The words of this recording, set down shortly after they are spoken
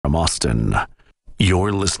from Austin.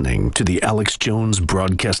 You're listening to the Alex Jones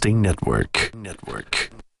Broadcasting Network.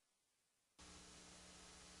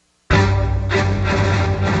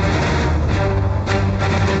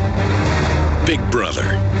 Big Brother,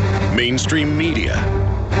 mainstream media,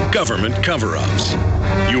 government cover-ups.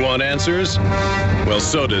 You want answers? Well,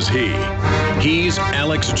 so does he. He's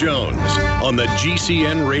Alex Jones on the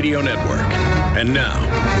GCN Radio Network. And now,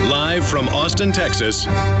 live from Austin, Texas,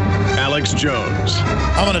 Alex Jones.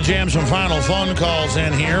 I'm going to jam some final phone calls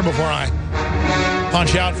in here before I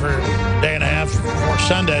punch out for a day and a half for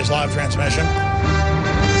Sunday's live transmission.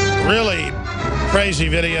 Really crazy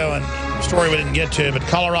video and story we didn't get to, but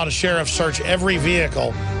Colorado sheriffs search every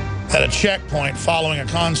vehicle at a checkpoint following a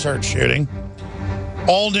concert shooting.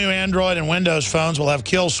 All new Android and Windows phones will have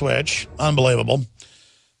kill switch. Unbelievable.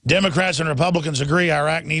 Democrats and Republicans agree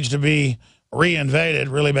Iraq needs to be re-invaded.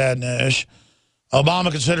 Really bad news.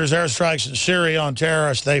 Obama considers airstrikes in Syria on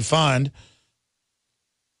terrorists they fund.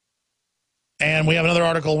 And we have another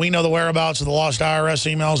article. We know the whereabouts of the lost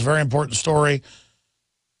IRS emails. Very important story.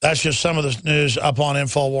 That's just some of the news up on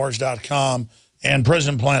Infowars.com and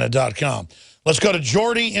PrisonPlanet.com. Let's go to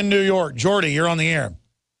Jordy in New York. Jordy, you're on the air.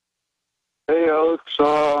 Hey, Alex.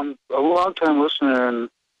 I'm a long-time listener, and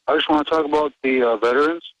I just want to talk about the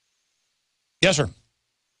veterans. Yes, sir.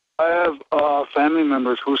 I have family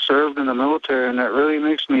members who served in the military, and that really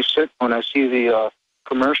makes me sick when I see the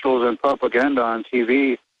commercials and propaganda on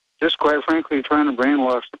TV, just quite frankly trying to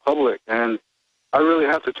brainwash the public. And I really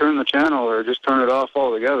have to turn the channel or just turn it off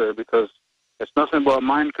altogether because it's nothing but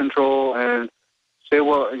mind control and say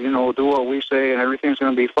what, do what we say and everything's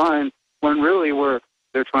going to be fine, when really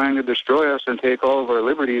they're trying to destroy us and take all of our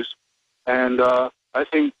liberties. And I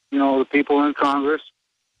think, the people in Congress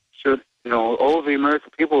should, owe the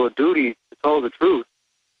American people a duty to tell the truth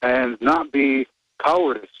and not be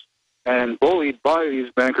cowardice and bullied by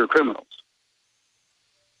these banker criminals.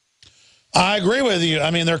 I agree with you.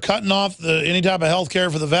 I mean, they're cutting off any type of health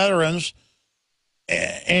care for the veterans,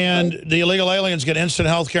 and the illegal aliens get instant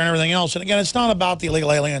health care and everything else. And again, it's not about the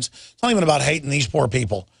illegal aliens. It's not even about hating these poor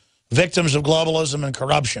people, victims of globalism and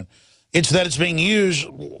corruption. It's that it's being used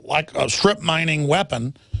like a strip mining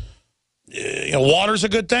weapon. Water's a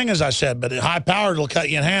good thing, as I said, but high powered will cut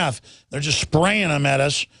you in half. They're just spraying them at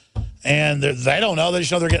us, and they don't know. They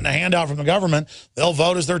just know they're getting a handout from the government. They'll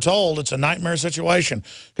vote as they're told. It's a nightmare situation.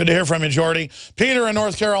 Good to hear from you, Jordy. Peter in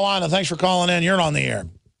North Carolina, thanks for calling in. You're on the air.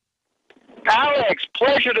 Alex,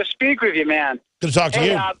 pleasure to speak with you, man. Good to talk to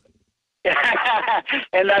you.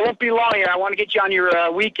 And I won't be long here. I want to get you on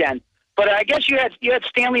your weekend. But I guess you had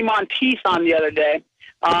Stanley Monteith on the other day.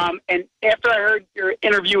 And after I heard your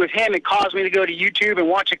interview with him, it caused me to go to YouTube and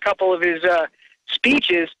watch a couple of his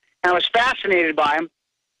speeches, and I was fascinated by him.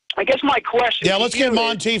 I guess my question... Yeah, let's get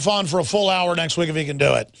Monteith on for a full hour next week if he can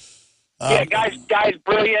do it. Yeah, guy's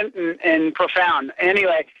brilliant and profound.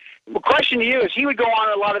 Anyway, the question to you is, he would go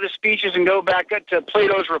on a lot of the speeches and go back to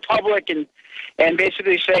Plato's Republic and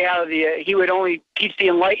basically say how he would only teach the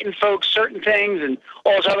enlightened folks certain things and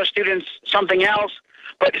all his other students something else.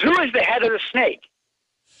 But who is the head of the snake?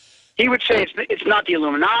 He would say it's not the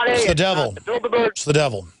Illuminati. It's the devil. The Bilderberg. It's the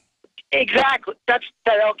devil. Exactly.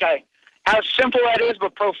 Okay. How simple that is,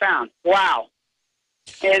 but profound. Wow.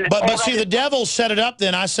 But see, the devil set it up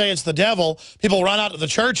then. I say it's the devil. People run out to the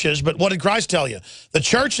churches, but what did Christ tell you? The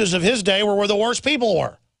churches of his day were where the worst people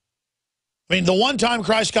were. I mean, the one time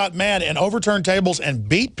Christ got mad and overturned tables and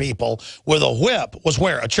beat people with a whip was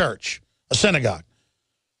where? A church, a synagogue.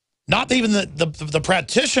 Not even the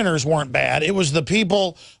practitioners weren't bad. It was the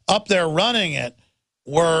people up there running it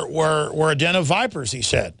were a den of vipers, he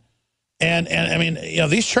said. And I mean,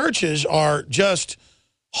 these churches are just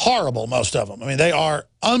horrible, most of them. I mean, they are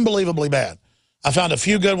unbelievably bad. I found a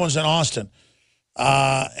few good ones in Austin,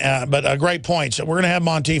 but great points. We're going to have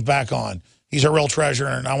Monteith back on. He's a real treasure,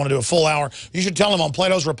 and I want to do a full hour. You should tell him on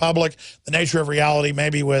Plato's Republic, The Nature of Reality,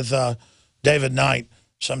 maybe with David Knight.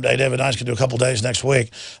 Someday David Knight's going to do a couple days next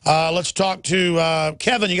week. Let's talk to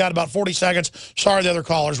Kevin. You got about 40 seconds. Sorry, the other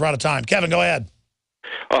callers. We're out of time. Kevin, go ahead.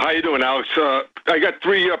 How you doing, Alex? I got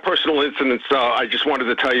 3 personal incidents I just wanted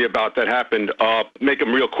to tell you about that happened. Make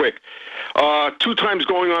them real quick. 2 times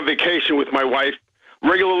going on vacation with my wife.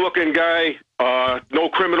 Regular-looking guy, no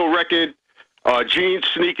criminal record, jeans,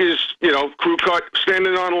 sneakers, crew cut,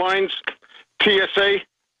 standing on lines. TSA,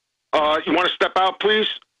 you want to step out, please?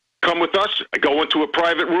 Come with us. I go into a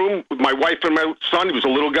private room with my wife and my son. He was a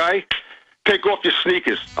little guy. Take off your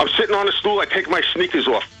sneakers. I'm sitting on a stool. I take my sneakers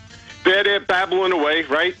off. They're babbling away,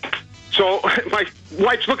 right? So my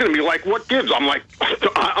wife's looking at me like, what gives? I'm like,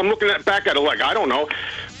 I'm looking back at her like, I don't know.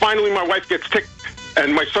 Finally, my wife gets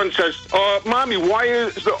And my son says, Mommy, why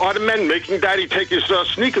are the men making Daddy take his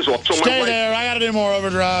sneakers off? So Stay there. I got to do more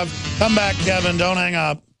overdrive. Come back, Kevin. Don't hang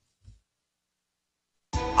up.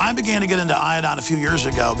 I began to get into iodine a few years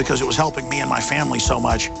ago because it was helping me and my family so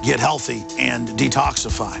much get healthy and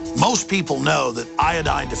detoxify. Most people know that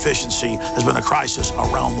iodine deficiency has been a crisis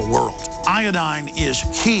around the world. Iodine is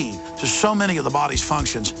key to so many of the body's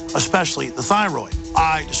functions, especially the thyroid.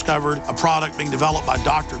 I discovered a product being developed by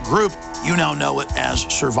Dr. Group. You now know it as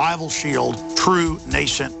Survival Shield True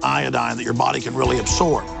Nascent Iodine that your body can really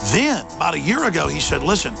absorb. Then, about a year ago, he said,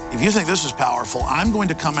 listen, if you think this is powerful, I'm going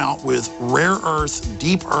to come out with rare earth,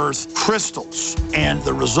 deep earth crystals. And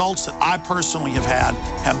the results that I personally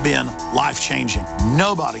have been life-changing.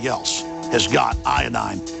 Nobody else has got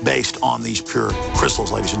iodine based on these pure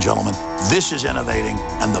crystals, ladies and gentlemen. This is innovating,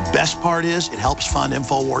 and the best part is it helps fund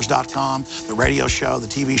Infowars.com, the radio show, the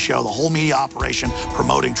TV show, the whole media operation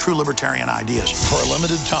promoting true libertarian ideas. For a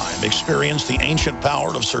limited time, experience the ancient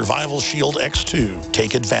power of Survival Shield X2.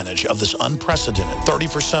 Take advantage of this unprecedented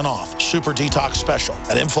 30% off Super Detox Special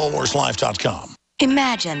at InfoWarsLife.com.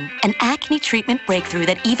 Imagine an acne treatment breakthrough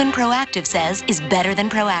that even Proactiv says is better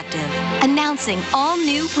than Proactiv. Announcing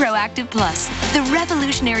all-new Proactiv Plus, the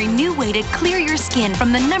revolutionary new way to clear your skin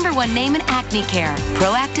from the #1 name in acne care.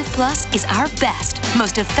 Proactiv Plus is our best,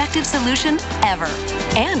 most effective solution ever.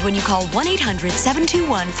 And when you call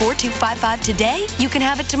 1-800-721-4255 today, you can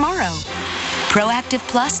have it tomorrow. Proactiv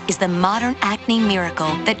Plus is the modern acne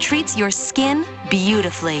miracle that treats your skin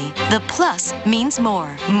beautifully. The plus means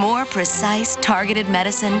more. More precise, targeted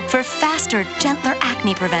medicine for faster, gentler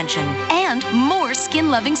acne prevention. And more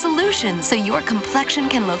skin-loving solutions so your complexion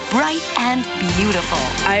can look bright and beautiful.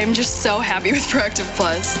 I am just so happy with Proactiv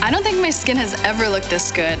Plus. I don't think my skin has ever looked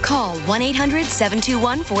this good. Call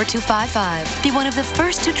 1-800-721-4255. Be one of the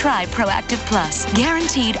first to try Proactiv Plus.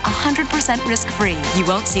 Guaranteed 100% risk-free. You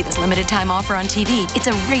won't see this limited time offer on TV. It's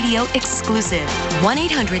a radio exclusive.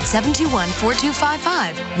 1-800-721-4255.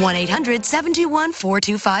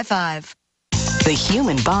 1-800-721-4255. The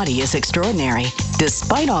human body is extraordinary.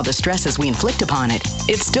 Despite all the stresses we inflict upon it,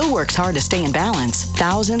 it still works hard to stay in balance.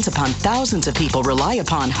 Thousands upon thousands of people rely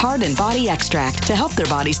upon Heart and Body Extract to help their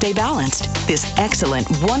body stay balanced. This excellent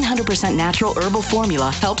 100% natural herbal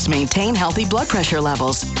formula helps maintain healthy blood pressure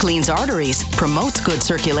levels, cleans arteries, promotes good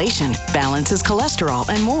circulation, balances cholesterol,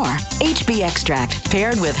 and more. HB Extract,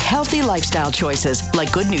 paired with healthy lifestyle choices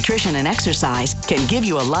like good nutrition and exercise, can give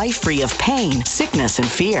you a life free of pain, sickness, and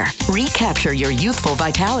fear. Recapture your youthful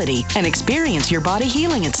vitality and experience your body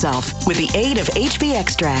healing itself with the aid of HB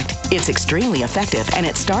Extract. It's extremely effective and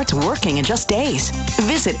it starts working in just days.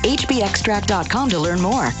 Visit hbextract.com to learn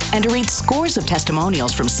more and to read scores of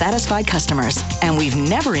testimonials from satisfied customers. And we've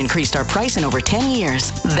never increased our price in over 10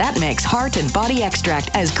 years. That makes Heart and Body Extract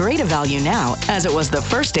as great a value now as it was the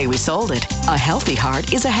first day we sold it. A healthy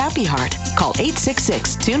heart is a happy heart. Call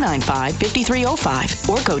 866-295-5305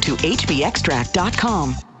 or go to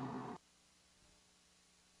hbextract.com.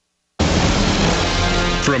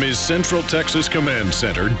 From his Central Texas Command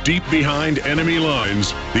Center, deep behind enemy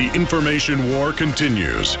lines, the information war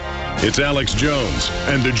continues. It's Alex Jones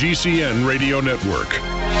and the GCN Radio Network.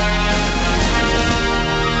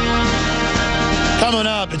 Coming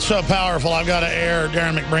up, it's so powerful, I've got to air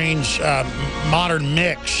Darren McBreen's modern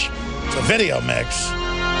mix. It's a video mix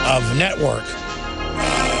of Network.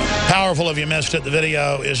 Powerful if you missed it. The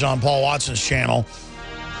video is on Paul Watson's channel,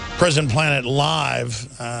 Prison Planet Live,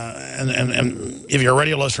 and if you're a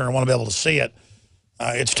radio listener and want to be able to see it,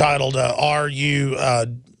 it's titled, Are You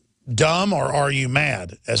Dumb or Are You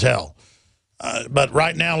Mad as Hell? But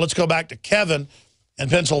right now, let's go back to Kevin in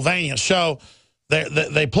Pennsylvania. So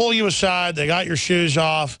they pull you aside, they got your shoes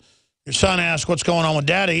off, your son asks, what's going on with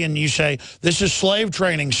Daddy? And you say, this is slave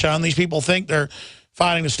training, son. These people think they're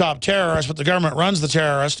fighting to stop terrorists, but the government runs the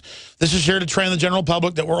terrorists. This is here to train the general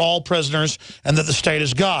public that we're all prisoners and that the state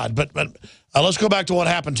is God. But let's go back to what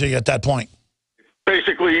happened to you at that point.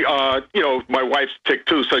 Basically, you know, my wife's ticked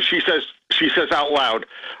too, so she says out loud,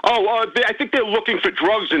 I think they're looking for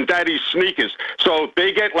drugs in Daddy's sneakers. So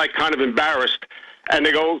they get like kind of embarrassed, and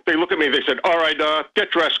they look at me, they said, all right,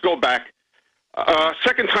 get dressed, go back.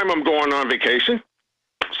 Second time I'm going on vacation,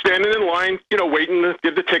 standing in line, you know, waiting to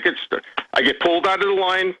get the tickets. I get pulled out of the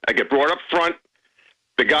line. I get brought up front.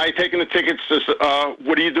 The guy taking the tickets says,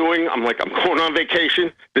 what are you doing? I'm like, I'm going on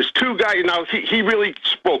vacation. There's two guys. Now, he really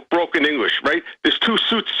spoke broken English, right? There's two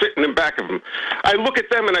suits sitting in back of him. I look at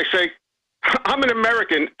them and I say, I'm an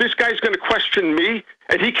American. This guy's going to question me,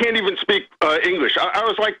 and he can't even speak English. I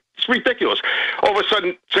was like, It's ridiculous. All of a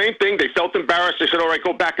sudden, same thing. They felt embarrassed. They said, all right,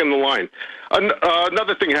 go back in the line.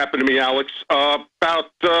 Another thing happened to me, Alex,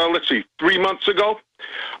 about, 3 months ago.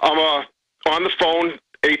 I'm on the phone,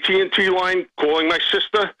 AT&T line, calling my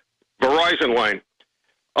sister, Verizon line.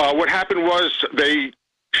 What happened was they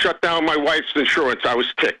shut down my wife's insurance. I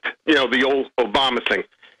was ticked, the old Obama thing.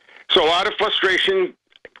 So out of frustration,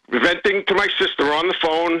 venting to my sister on the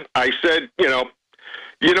phone, I said,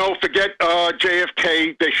 forget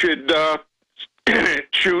JFK. They should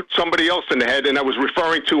shoot somebody else in the head. And I was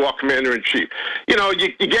referring to our commander-in-chief.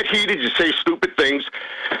 You get heated, you say stupid things,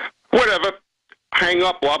 whatever, hang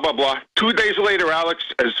up, blah, blah, blah. 2 days later, Alex,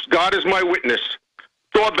 as God is my witness,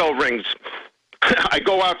 doorbell rings. I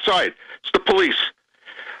go outside. It's the police.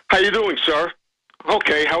 How you doing, sir?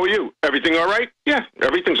 Okay, how are you? Everything all right? Yeah,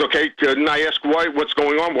 everything's okay. Didn't I ask what's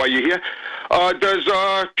going on, why you're here? Does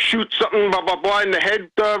shoot something, blah, blah, blah, in the head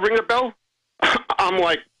ring a bell? I'm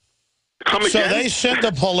like, come again? So they sent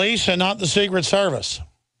the police and not the Secret Service.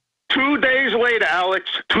 2 days later, Alex,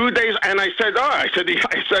 2 days, and I said, I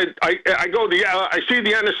see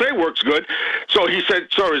the NSA works good. So he said,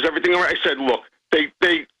 sir, is everything all right? I said, look,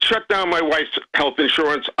 they shut down my wife's health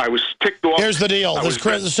insurance. I was ticked off. Here's the deal.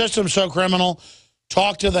 The system's so criminal.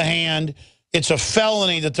 Talk to the hand. It's a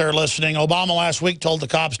felony that they're listening. Obama last week told the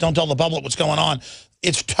cops, don't tell the public what's going on.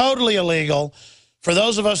 It's totally illegal. For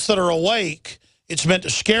those of us that are awake, it's meant to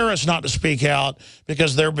scare us not to speak out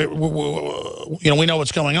because we know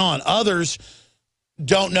what's going on. Others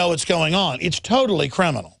don't know what's going on. It's totally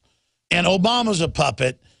criminal. And Obama's a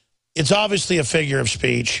puppet. It's obviously a figure of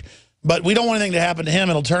speech. But we don't want anything to happen to him.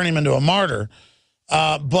 It'll turn him into a martyr.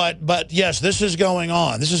 But yes, this is going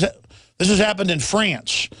on. This has happened in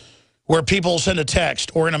France, where people send a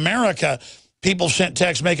text, or in America, people sent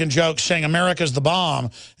texts making jokes saying America's the bomb,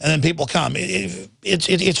 and then people come.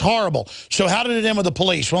 It's horrible. So how did it end with the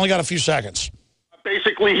police? We only got a few seconds.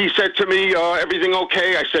 Basically, he said to me, everything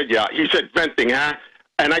okay? I said, yeah. He said, venting, huh?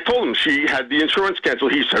 And I told him she had the insurance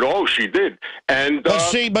canceled. He said, oh, she did. And But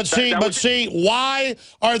see, why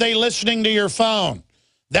are they listening to your phone?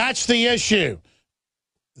 That's the issue.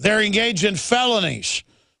 They're engaged in felonies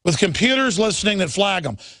with computers listening that flag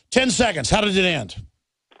them. 10 seconds. How did it end?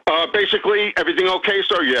 Basically, everything okay,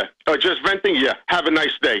 sir? Yeah. Just venting? Yeah. Have a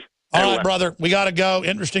nice day. All right, brother. We got to go.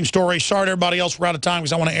 Interesting story. Sorry to everybody else. We're out of time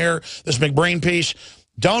because I want to air this big brain piece.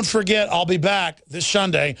 Don't forget, I'll be back this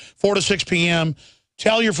Sunday, 4 to 6 p.m.,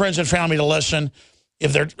 Tell your friends and family to listen.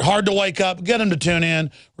 If they're hard to wake up, get them to tune in.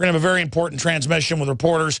 We're going to have a very important transmission with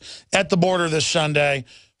reporters at the border this Sunday,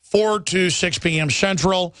 4 to 6 p.m.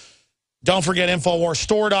 Central. Don't forget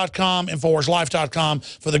InfoWarsStore.com, InfoWarsLife.com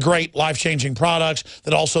for the great life-changing products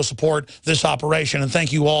that also support this operation. And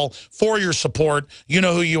thank you all for your support. You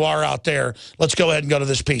know who you are out there. Let's go ahead and go to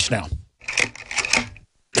this piece now.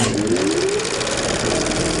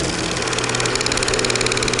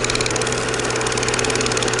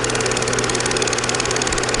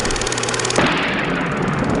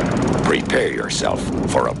 Prepare yourself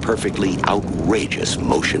for a perfectly outrageous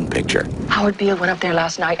motion picture. Howard Beale went up there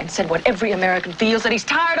last night and said what every American feels, that he's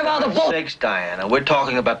tired of all the bull. Sakes, Diana, we're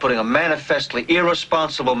talking about putting a manifestly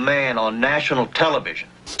irresponsible man on national television.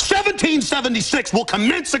 1776 will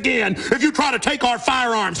commence again if you try to take our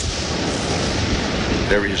firearms.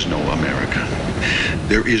 There is no America.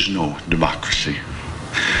 There is no democracy.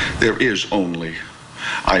 There is only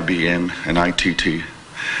IBM and ITT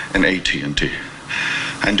and AT&T.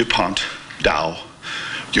 And DuPont, Dow,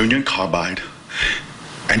 Union Carbide,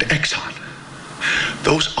 and Exxon.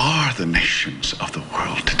 Those are the nations of the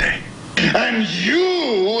world today. And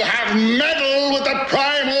you have meddled with the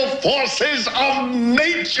primal forces of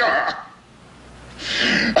nature.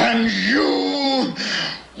 And you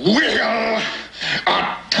will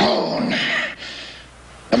atone.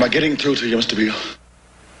 Am I getting through to you, Mr. Beale?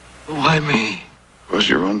 Why me? It was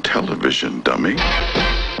your own television, dummy.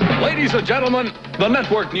 Ladies and gentlemen, the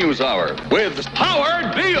Network News Hour with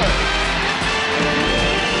Howard Beale.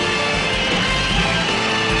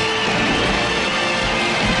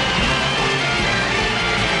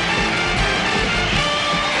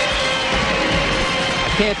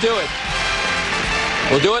 I can't do it.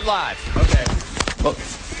 We'll do it live. Okay.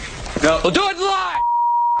 We'll do it live.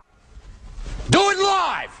 Do it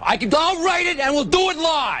live. I'll write it and we'll do it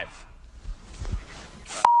live.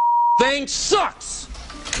 Thing sucks.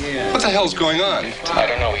 Yeah. What the hell's going on? I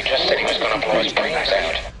don't know. He just said he was going to blow his brains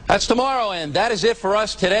out. That's tomorrow, and that is it for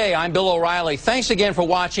us today. I'm Bill O'Reilly. Thanks again for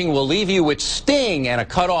watching. We'll leave you with Sting and a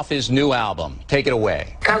cut off his new album. Take it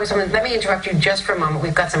away. Congresswoman, let me interrupt you just for a moment.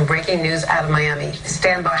 We've got some breaking news out of Miami.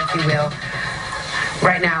 Stand by, if you will.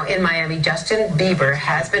 Right now in Miami, Justin Bieber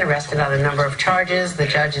has been arrested on a number of charges. The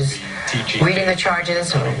judge is reading the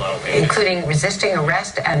charges, including resisting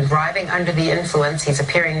arrest and driving under the influence. He's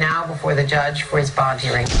appearing now before the judge for his bond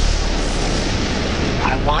hearing.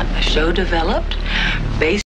 I want a show developed based